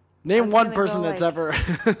 I Name was one gonna person go, that's ever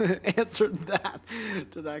answered that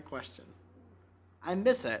to that question. I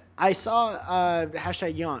miss it. I saw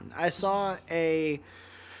hashtag yawn. I saw I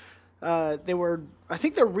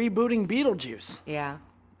think they're rebooting Beetlejuice, Yeah.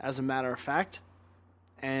 as a matter of fact.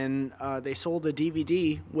 And they sold a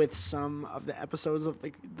DVD with some of the episodes of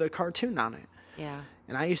the cartoon on it. Yeah.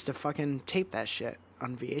 And I used to fucking tape that shit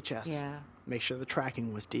on VHS. Yeah. Make sure the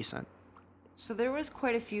tracking was decent. So there was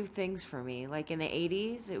quite a few things for me. Like in the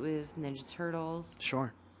 80s, it was Ninja Turtles.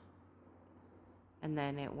 Sure. And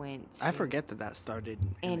then it went to I forget that started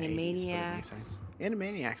in the 80s, but it makes sense.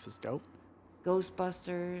 Animaniacs is dope.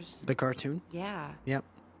 Ghostbusters. The cartoon? Yeah. Yep.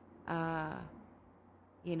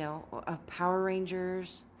 Power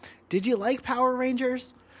Rangers. Did you like Power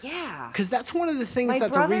Rangers? Yeah. Because that's one of the things My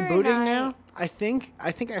that they're brother and rebooting I- now. I think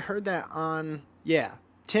I heard that on... Yeah.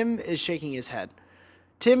 Tim is shaking his head.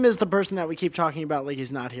 Tim is the person that we keep talking about like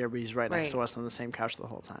he's not here, but he's right next Right. to us on the same couch the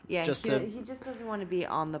whole time. Yeah, Just he to... just doesn't want to be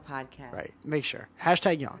on the podcast. Right. Make sure.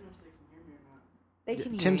 Hashtag yawn. They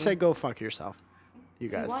can hear Tim you. said go fuck yourself. You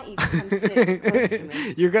We guys. want you to come sit close to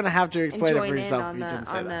me. You're going to have to And explain it join for in yourself on if you the didn't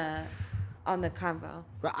say on that. the on the convo.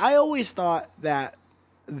 But I always thought that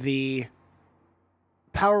the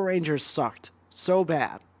Power Rangers sucked so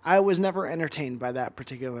bad. I was never entertained by that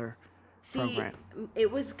particular See, program. it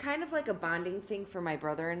was kind of like a bonding thing for my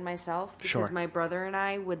brother and myself because Sure. my brother and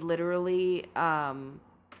I would literally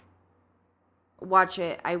watch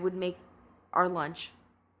it. I would make our lunch.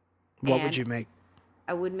 What would and you make?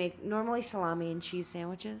 I would make normally salami and cheese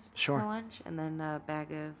sandwiches Sure. for lunch, and then a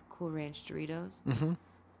bag of Cool Ranch Doritos, Mm-hmm.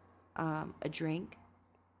 a drink,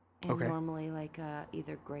 and Okay. normally like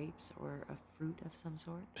either grapes or a fruit of some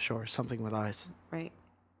sort. Sure, something with ice. Right.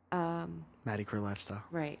 Maddie Crew lifestyle.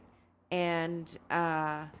 Right. And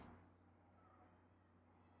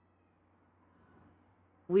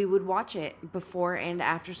we would watch it before and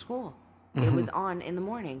after school. Mm-hmm. It was on in the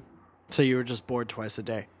morning. So you were just bored twice a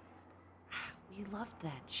day. We loved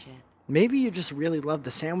that shit. Maybe you just really loved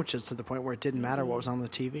the sandwiches to the point where it didn't matter what was on the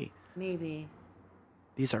TV. Maybe.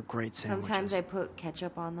 These are great sandwiches. Sometimes I put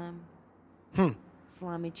ketchup on them. Hmm.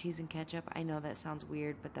 Salami, cheese, and ketchup. I know that sounds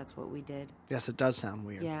weird, but that's what we did. Yes, it does sound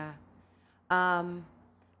weird. Yeah.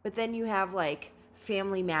 But then you have like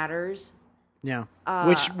Family Matters. Yeah.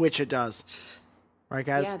 Which it does. Right,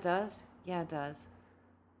 guys? Yeah, it does. Yeah, it does.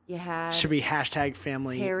 You had Should be hashtag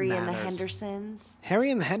family Harry and the matters. Hendersons.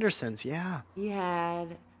 Harry and the Hendersons, yeah. You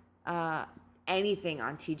had anything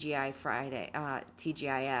on TGI Friday,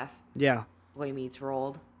 TGIF. Yeah. Boy Meets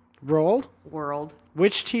World. Rolled? World.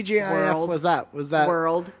 Which TGIF World. was that? Was that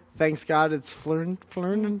World. Thanks God It's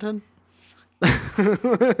Flernington?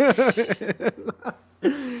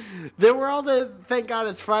 There were all the Thank God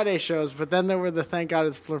It's Friday shows, but then there were the Thank God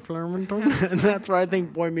It's Flernington, and that's where I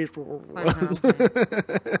think Boy Meets World was.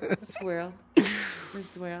 Swirl.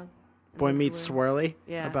 Swirl. Boy Meets Swirly?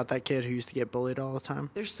 Yeah. About that kid who used to get bullied all the time.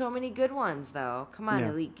 There's so many good ones, though. Come on, Yeah.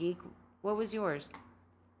 Elite Geek. What was yours?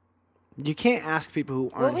 You can't ask people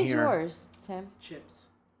who aren't What was here. yours, Tim? Chips,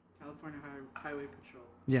 California Highway Patrol,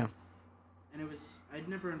 Yeah. and it was I'd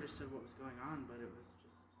never understood what was going on, but it was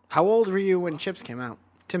just How old were you when Chips came out?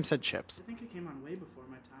 Tim said Chips. I think it came on way before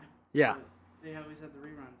my time. Yeah. But they always had the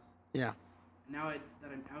reruns. Yeah. Now that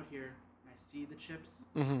I'm out here and I see the Chips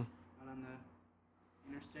Mm-hmm. out on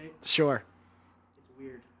the interstate, Sure. it's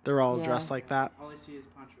weird. They're all Yeah. dressed like that. All I see is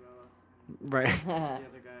Poncherello and Right. the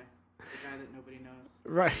other guy, the guy that nobody knows.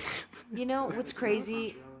 Right. You know what's It's not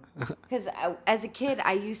crazy? Poncherello. Because as a kid,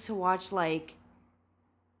 I used to watch like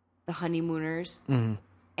the Honeymooners, Mm-hmm.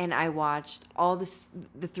 and I watched all the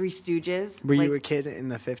Three Stooges. Were like, you a kid in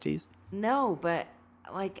the 50s? No, but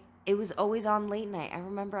like it was always on late night. I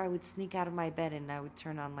remember I would sneak out of my bed and I would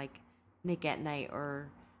turn on like Nick at Night or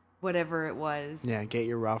whatever it was. Yeah, get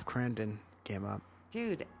your Ralph Cramden game up.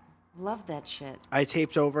 Dude, love that shit. I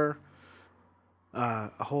taped over a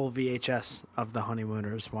whole VHS of the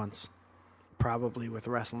Honeymooners once, probably with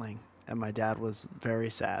wrestling, and my dad was very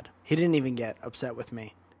sad. He didn't even get upset with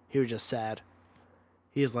me. He was just sad.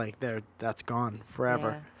 He's like, that's gone forever.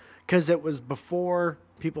 Yeah. Because it was before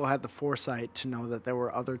people had the foresight to know that there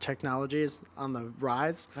were other technologies on the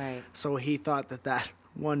rise. Right. So he thought that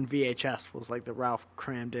one VHS was like the Ralph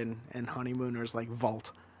Cramden and Honeymooners like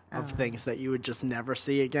vault of things that you would just never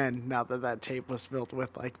see again now that tape was filled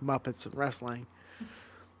with like Muppets and wrestling.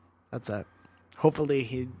 That's it.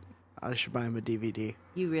 Hopefully I should buy him a DVD.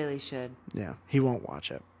 You really should. Yeah, he won't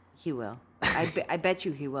watch it. He will. I bet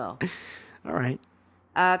you he will. All right.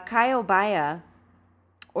 Kyle Baya,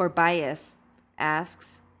 or Bias,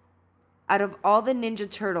 asks, out of all the Ninja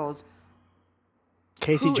Turtles,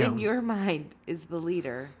 Casey who Jones. in your mind is the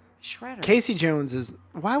leader? Shredder. Casey Jones is...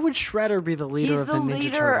 Why would Shredder be the leader of the Ninja He's the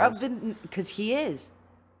leader Turtles? of the... Because he is.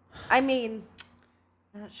 I mean,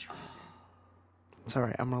 not Shredder. It's all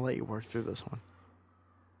right. I'm going to let you work through this one.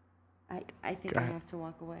 I think Go I ahead. have to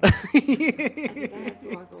walk away. I think I have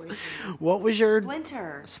to walk away from this. What was your...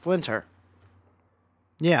 Splinter. Splinter.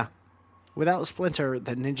 Yeah. Without Splinter,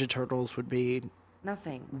 the Ninja Turtles would be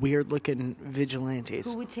Nothing. weird-looking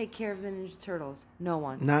vigilantes. Who would take care of the Ninja Turtles? No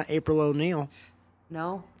one. Not April O'Neil.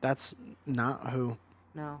 No? That's not who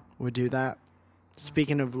No. would do that.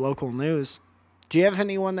 Speaking of local news, do you have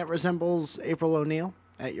anyone that resembles April O'Neil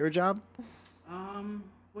at your job?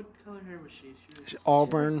 What color hair was she? She was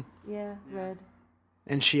Auburn, Yeah, red.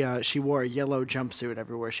 and she wore a yellow jumpsuit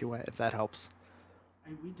everywhere she went, if that helps.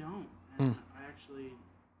 we don't. And I actually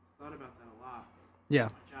thought about that a lot. Yeah. My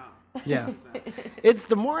job. Yeah. It's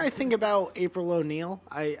the more I think about April O'Neil,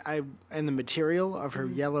 I and the material of her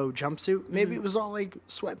yellow jumpsuit, maybe it was all like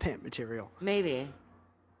sweatpant material, Maybe.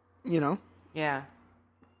 you know? Yeah.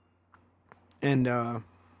 And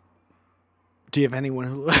do you have anyone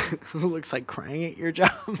who looks like crying at your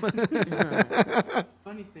job?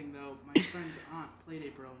 Funny thing though, my friend's aunt played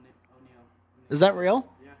April O'Neil. Is that real?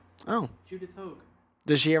 Yeah. Oh. Judith Hogue.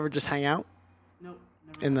 Does she ever just hang out Nope.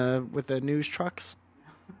 Never. with the news trucks,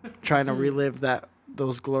 trying to relive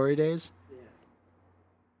those glory days? Yeah.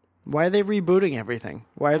 Why are they rebooting everything?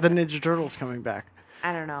 Why are the Ninja Turtles coming back?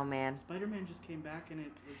 I don't know, man. Spider-Man just came back and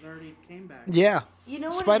it was already came back. Yeah. You know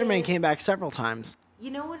what Spider-Man it is? came back several times. You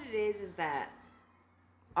know what it is that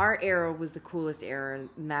our era was the coolest era,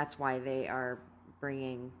 and that's why they are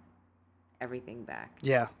bringing everything back.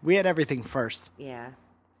 Yeah. We had everything first. Yeah.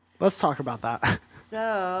 Let's talk about that.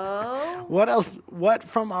 So, What else? What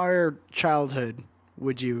from our childhood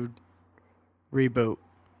would you reboot?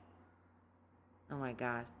 oh my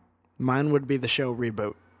God. Mine would be the show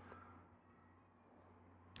Reboot.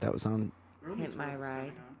 That was on. Girl Hit Meets My World is Ride. coming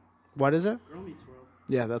on. What is it? Girl Meets World.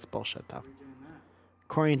 Yeah, that's bullshit though. We're doing that.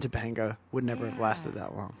 Corey and Topanga would never have lasted Yeah.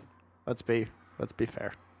 that long. Let's be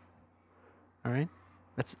fair. All right?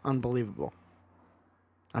 That's unbelievable.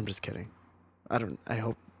 I'm just kidding. I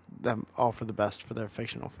hope them all for the best for their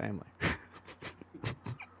fictional family.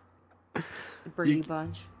 The Brady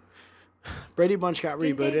Bunch. Brady Bunch got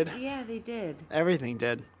Didn't they- rebooted. Yeah, they did. Everything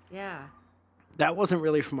did. Yeah. That wasn't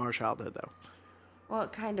really from our childhood though. Well,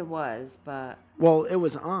 it kind of was, but Well, it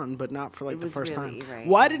was on, but not for like It the was first really, time. right.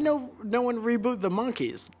 Why did no one reboot the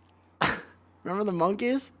Monkeys? Remember the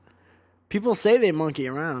Monkeys? People say they monkey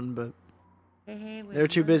around, but hey, they're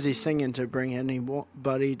too busy singing to bring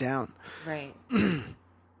anybody down. Right.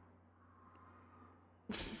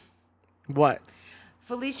 What?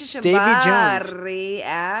 Felicia Davy Jones. Shabari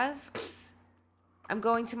asks, I'm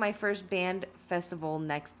going to my first band festival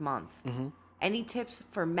next month. Mm-hmm. Any tips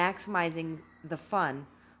for maximizing the fun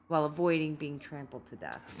while avoiding being trampled to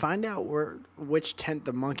death? Find out which tent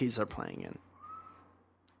the Monkeys are playing in,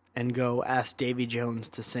 and go ask Davy Jones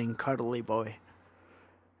to sing "Cuddly Boy,"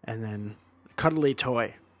 and then "Cuddly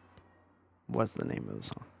Toy" was the name of the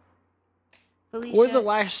song. Felicia, Or the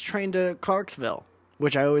last train to Clarksville,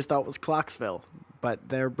 which I always thought was Clarksville, but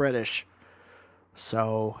they're British,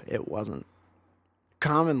 so it wasn't.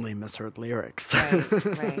 Commonly misheard lyrics.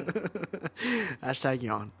 Right. Hashtag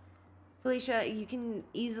yawn. Felicia, you can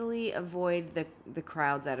easily avoid the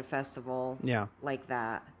crowds at a festival Yeah. like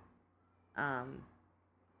that. There's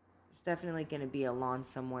definitely going to be a lawn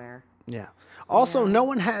somewhere. Yeah. Also, Yeah. no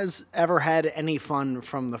one has ever had any fun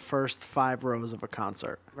from the first 5 rows of a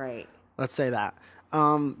concert. Right. Let's say that.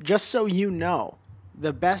 Just so you know,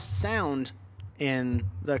 the best sound in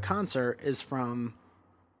the concert is from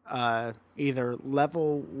either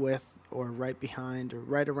level with or right behind or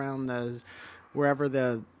right around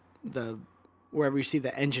wherever wherever you see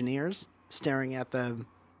the engineers staring at the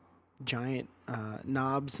giant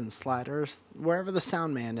knobs and sliders, wherever the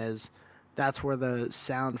sound man is, that's where the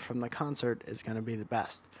sound from the concert is going to be the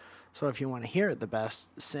best. So if you want to hear it the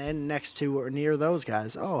best, stand next to or near those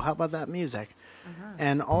guys. Oh, how about that music?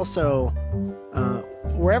 And also,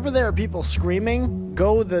 wherever there are people screaming,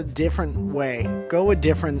 go the different way. Go a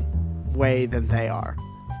different way than they are.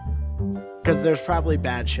 Because there's probably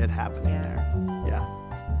bad shit happening there. Yeah.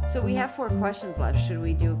 So we have 4 questions left. Should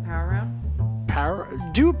we do a power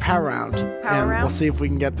round? Do a power round. Power round? We'll see if we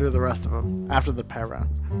can get through the rest of them after the power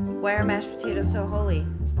round. Why are mashed potatoes so holy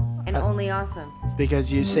and only awesome?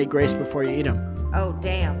 Because you say grace before you eat them. Oh,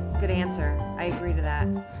 damn. Good answer. I agree to that.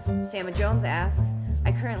 Sama Jones asks,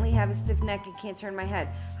 I currently have a stiff neck and can't turn my head.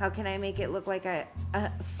 How can I make it look like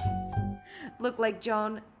look like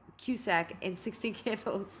Joan Cusack in 16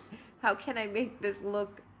 Candles? How can I make this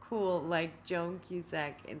look cool like Joan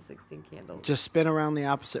Cusack in 16 Candles? Just spin around the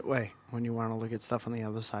opposite way when you want to look at stuff on the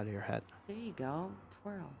other side of your head. There you go.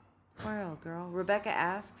 Twirl. Twirl, girl. Rebecca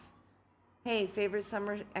asks, hey, favorite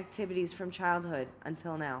summer activities from childhood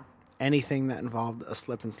until now? Anything that involved a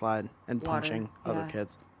slip and slide and Water, punching other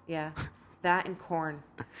kids. Yeah. That and corn.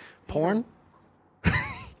 Porn?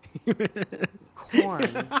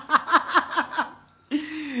 Corn.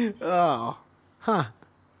 Oh. Huh.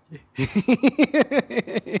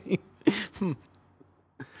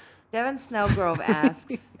 Devin Snellgrove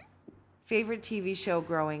asks, favorite TV show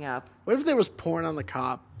growing up? What if there was porn on the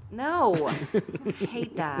cop? No. I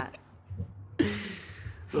hate that. Hate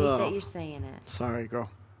that you're saying it. Sorry, girl.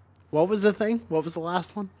 What was the thing? What was the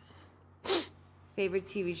last one? Favorite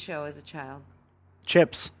TV show as a child?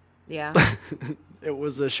 Chips. Yeah. It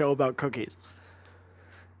was a show about cookies.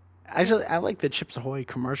 Actually, I like the Chips Ahoy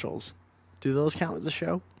commercials. Do those count as a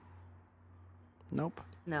show? Nope.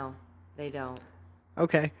 No, they don't.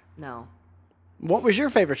 Okay. No. What was your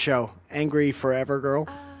favorite show? Angry Forever Girl?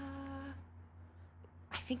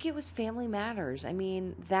 I think it was Family Matters. I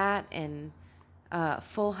mean, that and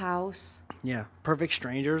Full House. Yeah. Perfect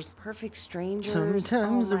Strangers? Perfect Strangers.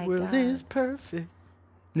 Sometimes Oh the my world God. is perfect.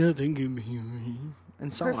 Nothing can be me.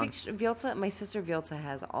 And so Perfect Vilta. My sister Vilta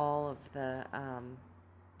has all of the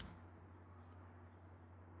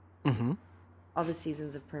all the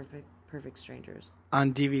seasons of Perfect Strangers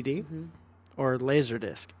on DVD or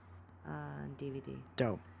Laserdisc? on DVD.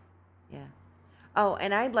 Dope. Yeah. Oh,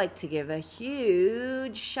 and I'd like to give a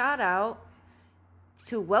huge shout out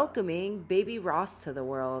to welcoming baby Ross to the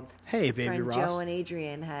world. Hey, baby Friend Ross. Joe and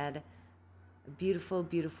Adrian had a beautiful,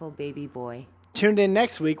 beautiful baby boy. Tune in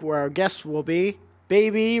next week where our guest will be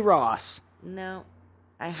baby Ross. No.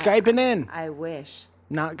 Skyping in. I wish.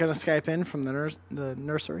 Not going to Skype in from the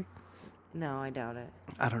nursery? No, I doubt it.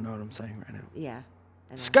 I don't know what I'm saying right now. Yeah.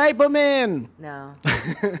 I know. Skype him in. No.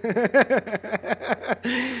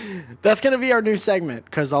 That's going to be our new segment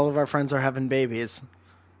because all of our friends are having babies.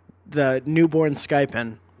 The newborn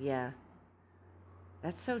Skyping. Yeah.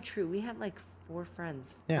 That's so true. We had like 4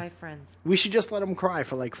 friends, Yeah. 5 friends. We should just let them cry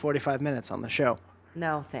for like 45 minutes on the show.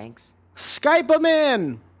 No, thanks. Skype him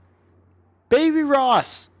in. Baby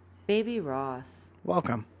Ross. Baby Ross.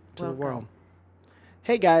 Welcome to the Welcome. world.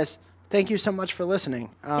 Hey guys, thank you so much for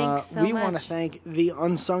listening. Thanks so we want to much. thank the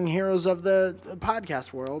unsung heroes of the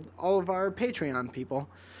podcast world, all of our Patreon people.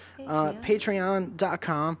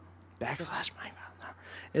 Patreon.com/Mike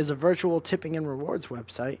is a virtual tipping and rewards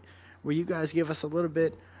website where you guys give us a little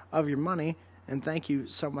bit of your money, and thank you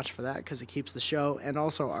so much for that because it keeps the show and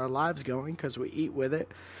also our lives going because we eat with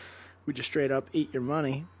it. We just straight up eat your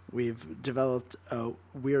money. We've developed a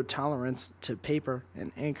weird tolerance to paper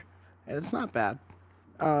and ink, and it's not bad.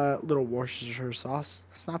 Little Worcestershire sauce,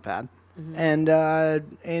 it's not bad. And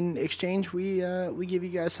in exchange, we give you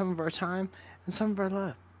guys some of our time and some of our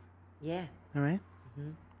love. Yeah. All right.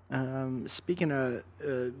 Speaking of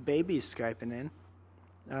babies Skyping in,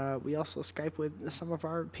 we also Skype with some of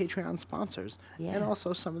our Patreon sponsors Yeah. and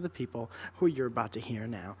also some of the people who you're about to hear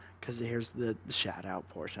now because here's the shout out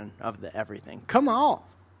portion of the everything. Come on.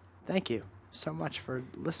 Thank you so much for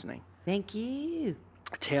listening. Thank you,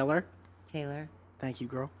 Taylor, Taylor. thank you,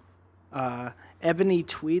 girl. Ebony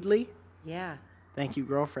Tweedley, Yeah. thank you,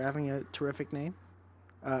 girl, for having a terrific name.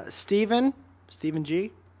 Stephen G. Stephen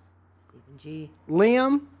G.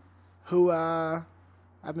 Liam, who I've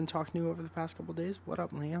been talking to over the past couple days. What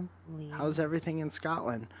up, Liam? Liam. How's everything in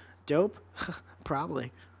Scotland? Dope?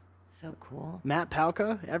 Probably. So cool. Matt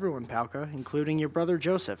Palka, everyone Palka, including your brother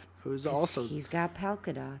Joseph, who's also He's got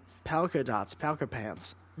polka dots. Palka dots, Palka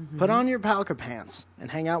pants. Put on your Palka pants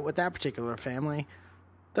and hang out with that particular family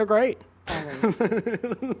They're great. Always.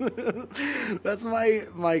 That's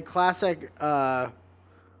my classic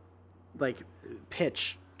like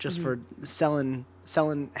pitch just for selling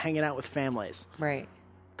hanging out with families. Right.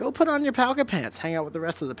 Go put on your Palka pants, hang out with the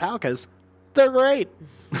rest of the Palkas. They're great.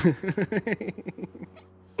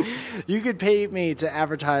 You could pay me to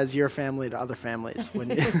advertise your family to other families when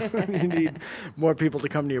you need more people to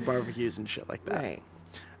come to your barbecues and shit like that.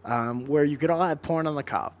 Right. Where you could all have porn on the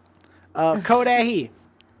cob. Kodahi,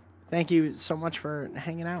 thank you so much for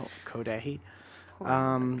hanging out, Kodahi.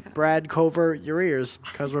 Brad Cover your ears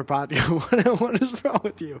because we're podcast. What is wrong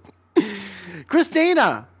with you?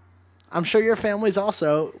 Christina, I'm sure your family's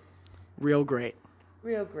also real great.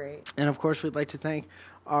 Real great. And of course, we'd like to thank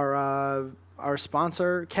our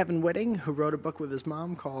sponsor, Kevin Whitting, who wrote a book with his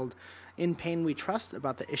mom called In Pain We Trust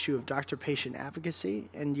about the issue of doctor-patient advocacy.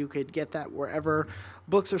 And you could get that wherever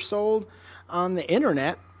books are sold on the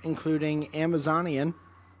internet, including Amazonian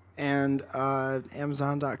and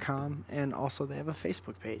Amazon.com. And also they have a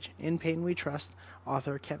Facebook page, In Pain We Trust,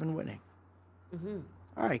 author Kevin Whitting. Mm-hmm.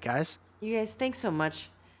 All right, guys. You guys, thanks so much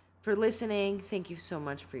for listening. Thank you so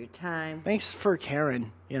much for your time. Thanks for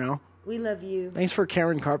caring, We love you. Thanks for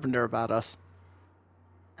Karen Carpenter about us.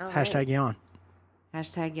 All Hashtag right. yawn.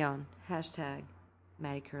 Hashtag yawn. Hashtag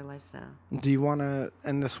Maddie Kerr Lifestyle. Do you want to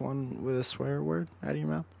end this one with a swear word out of your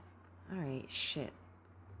mouth? All right. Shit.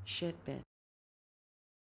 Shit, bitch.